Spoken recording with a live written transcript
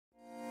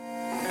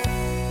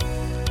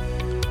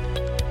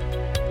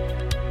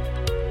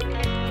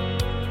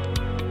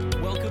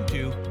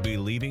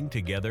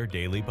Together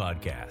Daily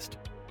Podcast,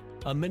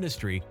 a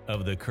ministry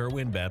of the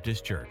Kerwin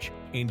Baptist Church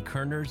in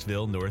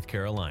Kernersville, North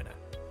Carolina.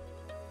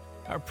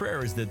 Our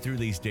prayer is that through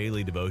these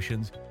daily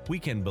devotions, we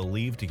can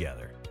believe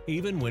together,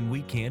 even when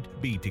we can't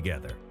be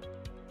together.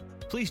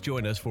 Please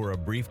join us for a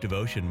brief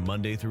devotion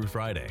Monday through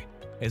Friday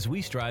as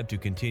we strive to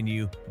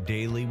continue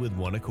daily with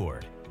one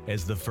accord,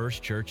 as the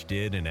first church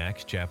did in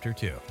Acts chapter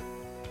 2.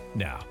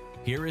 Now,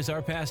 here is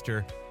our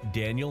pastor,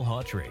 Daniel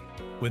Hawtrey,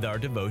 with our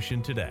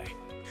devotion today.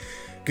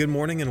 Good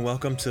morning and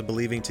welcome to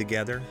Believing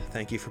Together.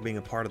 Thank you for being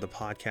a part of the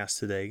podcast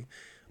today.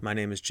 My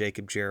name is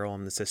Jacob Jarrell.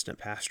 I'm the assistant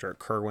pastor at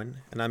Kerwin,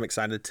 and I'm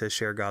excited to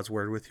share God's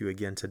Word with you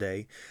again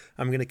today.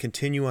 I'm going to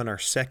continue on our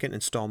second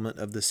installment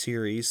of the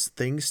series,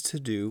 Things to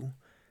Do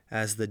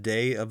as the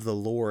Day of the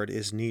Lord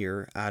is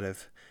Near, out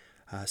of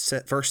 1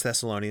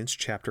 Thessalonians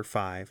chapter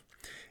 5.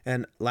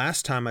 And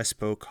last time I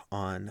spoke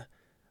on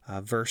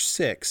verse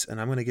 6,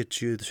 and I'm going to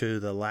get you to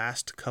the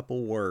last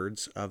couple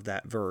words of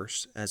that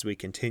verse as we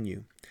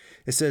continue.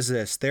 It says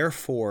this,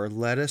 "Therefore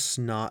let us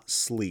not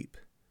sleep,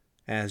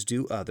 as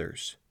do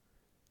others,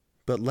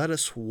 but let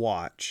us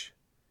watch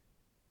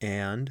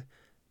and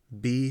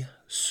be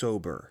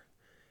sober."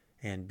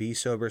 And be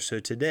sober. So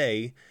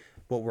today,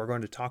 what we're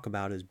going to talk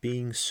about is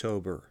being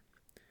sober.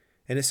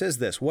 And it says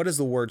this, what does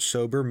the word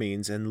sober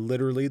means? And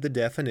literally the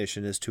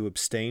definition is to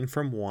abstain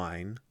from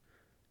wine,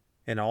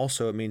 and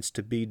also it means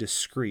to be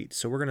discreet.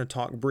 So we're going to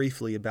talk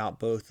briefly about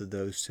both of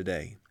those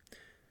today.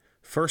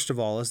 First of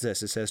all is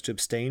this, it says to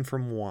abstain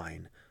from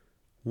wine.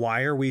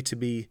 Why are we to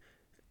be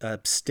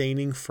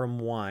abstaining from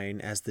wine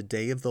as the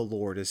day of the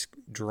Lord is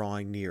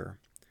drawing near?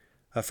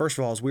 First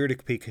of all, is we're to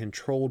be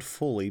controlled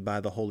fully by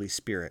the Holy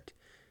Spirit.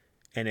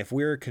 And if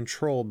we're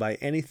controlled by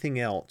anything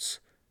else,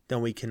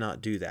 then we cannot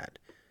do that.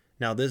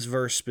 Now, this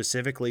verse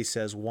specifically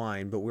says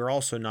wine, but we're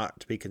also not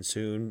to be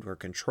consumed or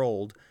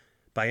controlled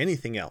by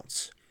anything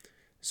else.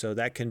 So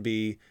that can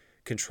be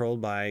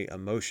controlled by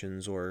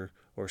emotions or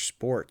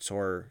sports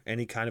or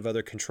any kind of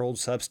other controlled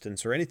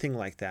substance or anything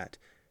like that.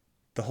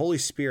 The Holy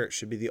Spirit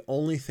should be the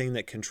only thing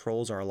that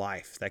controls our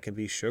life. That can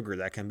be sugar,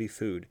 that can be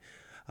food.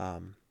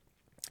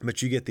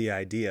 But you get the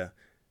idea.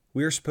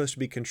 We are supposed to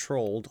be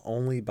controlled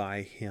only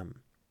by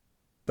Him.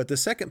 But the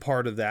second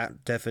part of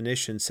that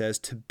definition says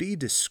to be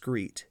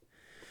discreet.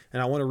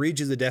 And I want to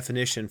read you the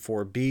definition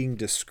for being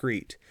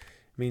discreet.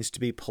 It means to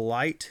be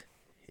polite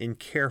and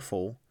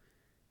careful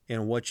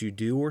in what you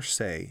do or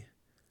say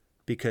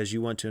because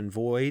you want to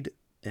avoid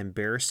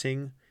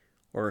embarrassing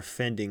or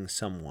offending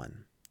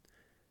someone.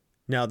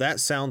 Now that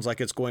sounds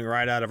like it's going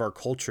right out of our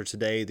culture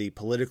today, the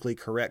politically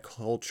correct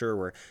culture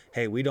where,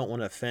 hey, we don't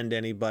want to offend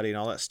anybody and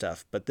all that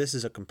stuff. But this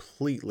is a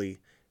completely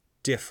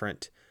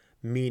different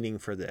meaning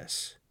for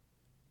this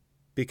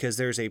because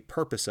there's a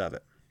purpose of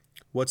it.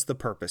 What's the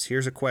purpose?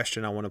 Here's a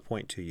question I want to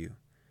point to you.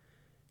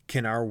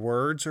 Can our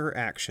words or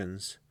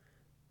actions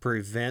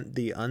prevent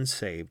the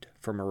unsaved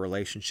from a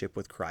relationship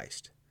with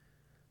Christ?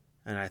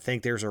 And I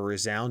think there's a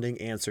resounding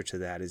answer to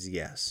that is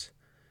yes.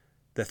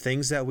 The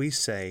things that we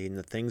say and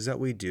the things that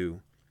we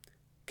do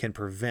can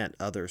prevent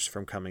others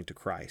from coming to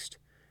Christ.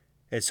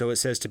 And so it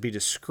says to be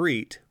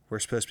discreet. We're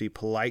supposed to be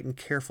polite and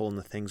careful in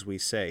the things we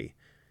say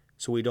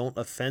so we don't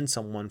offend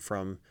someone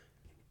from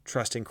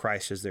trusting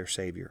Christ as their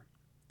Savior.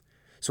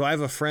 So I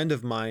have a friend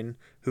of mine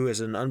who is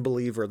an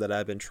unbeliever that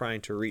I've been trying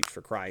to reach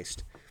for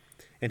Christ.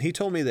 And he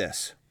told me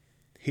this.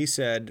 He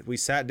said, we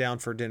sat down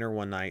for dinner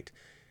one night,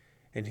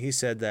 and he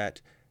said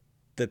that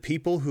the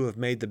people who have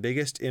made the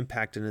biggest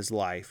impact in his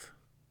life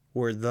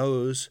were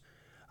those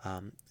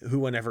who,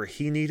 whenever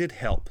he needed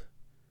help,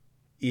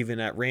 even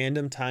at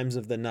random times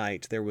of the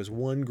night, there was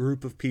one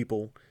group of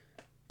people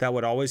that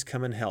would always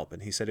come and help.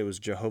 And he said it was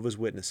Jehovah's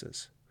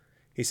Witnesses.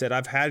 He said,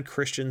 I've had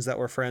Christians that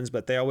were friends,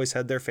 but they always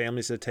had their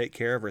families to take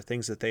care of or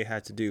things that they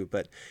had to do.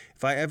 But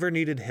if I ever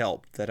needed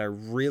help that I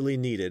really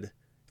needed,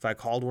 if I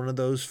called one of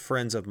those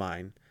friends of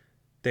mine,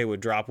 they would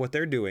drop what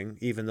they're doing,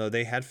 even though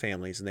they had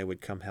families, and they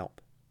would come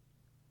help.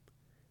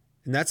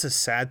 And that's a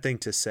sad thing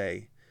to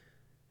say,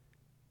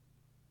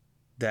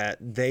 that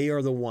they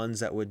are the ones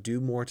that would do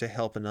more to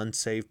help an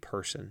unsaved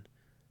person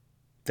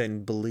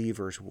than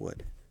believers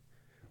would.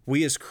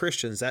 We as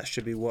Christians, that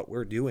should be what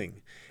we're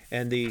doing.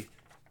 And the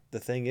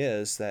thing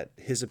is that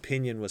his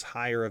opinion was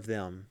higher of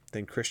them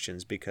than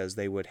Christians because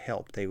they would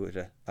help. They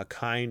would a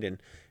kind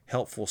and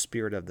helpful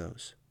spirit of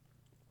those.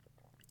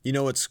 You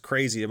know, it's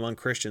crazy among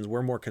Christians.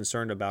 We're more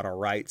concerned about our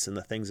rights and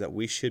the things that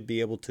we should be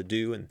able to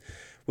do, and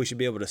we should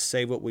be able to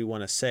say what we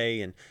want to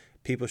say, and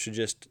people should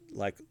just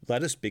let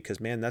us because,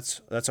 man,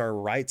 that's our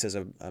rights as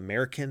an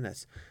American.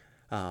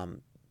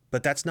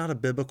 But that's not a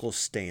biblical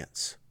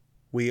stance.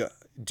 We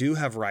do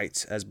have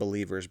rights as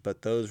believers,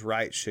 but those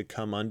rights should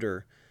come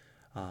under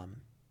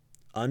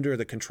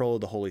the control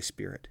of the Holy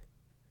Spirit.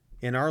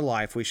 In our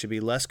life, we should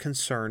be less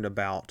concerned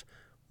about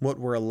what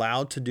we're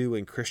allowed to do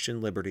in Christian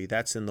liberty.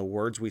 That's in the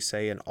words we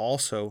say and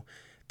also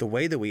the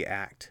way that we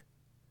act.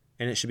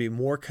 And it should be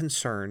more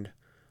concerned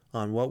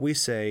on what we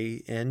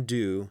say and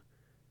do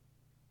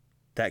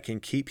that can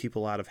keep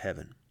people out of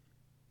heaven.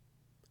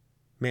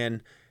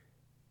 Man,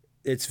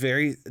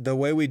 the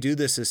way we do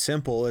this is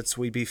simple.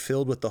 We be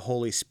filled with the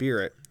Holy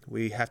Spirit.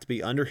 We have to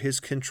be under His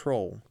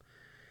control.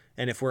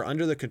 And if we're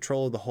under the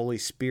control of the Holy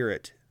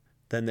Spirit,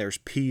 then there's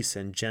peace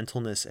and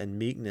gentleness and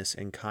meekness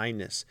and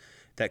kindness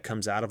that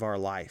comes out of our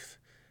life.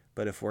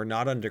 But if we're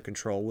not under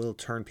control, we'll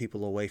turn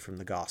people away from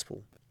the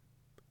gospel.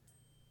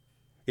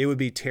 It would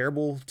be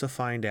terrible to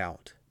find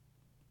out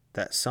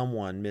that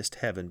someone missed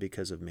heaven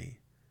because of me.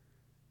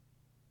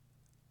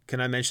 Can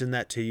I mention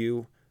that to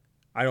you?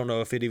 I don't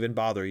know if it even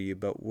bother you,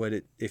 but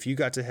if you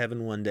got to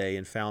heaven one day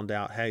and found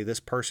out, hey, this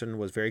person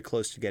was very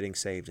close to getting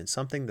saved, and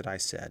something that I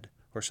said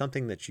or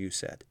something that you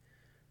said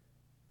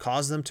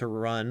caused them to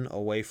run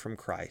away from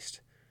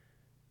Christ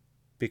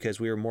because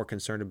we were more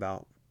concerned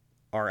about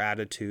our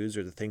attitudes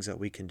or the things that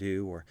we can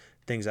do or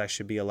things I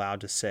should be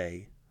allowed to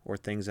say or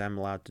things I'm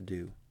allowed to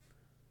do.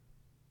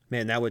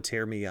 Man, that would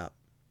tear me up.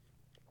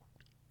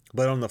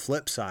 But on the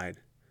flip side,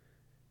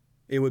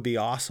 it would be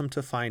awesome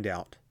to find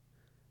out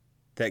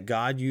that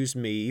God used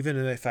me, even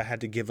if I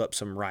had to give up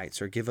some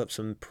rights or give up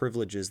some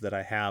privileges that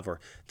I have or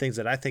things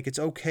that I think it's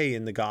okay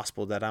in the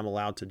gospel that I'm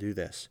allowed to do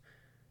this.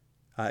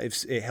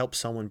 If it helps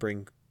someone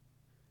bring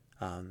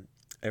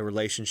a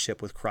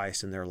relationship with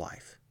Christ in their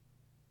life.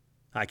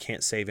 I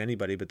can't save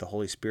anybody, but the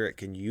Holy Spirit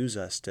can use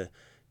us to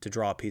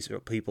draw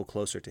people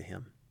closer to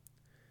Him.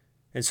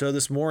 And so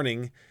this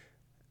morning,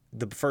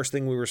 the first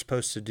thing we were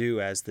supposed to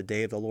do as the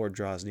day of the Lord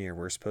draws near,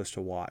 we're supposed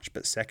to watch.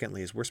 But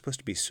secondly, is we're supposed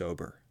to be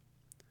sober.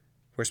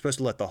 We're supposed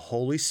to let the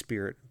Holy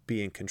Spirit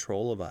be in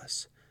control of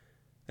us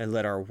and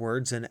let our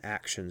words and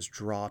actions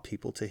draw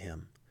people to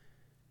Him.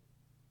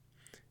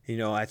 You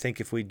know, I think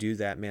if we do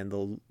that, man,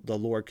 the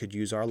Lord could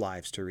use our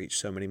lives to reach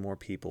so many more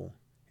people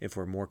if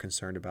we're more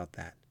concerned about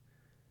that.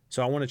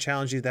 So I want to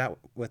challenge you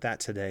with that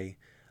today.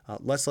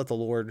 Let's let the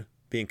Lord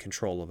be in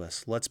control of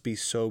us. Let's be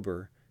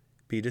sober,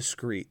 be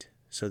discreet,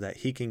 so that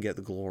He can get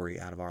the glory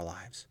out of our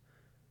lives.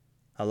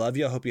 I love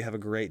you. I hope you have a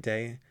great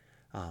day.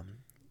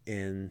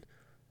 And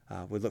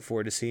we look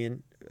forward to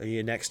seeing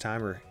you next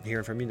time or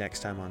hearing from you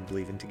next time on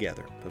Believing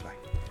Together. Bye-bye.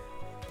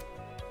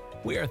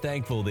 We are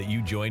thankful that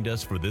you joined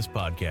us for this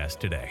podcast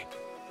today.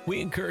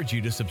 We encourage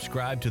you to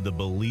subscribe to the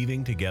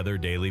Believing Together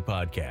Daily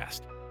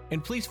Podcast.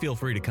 And please feel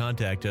free to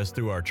contact us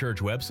through our church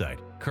website,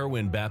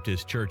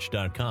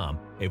 kerwinbaptistchurch.com,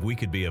 if we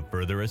could be of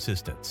further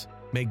assistance.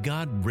 May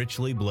God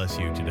richly bless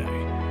you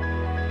today.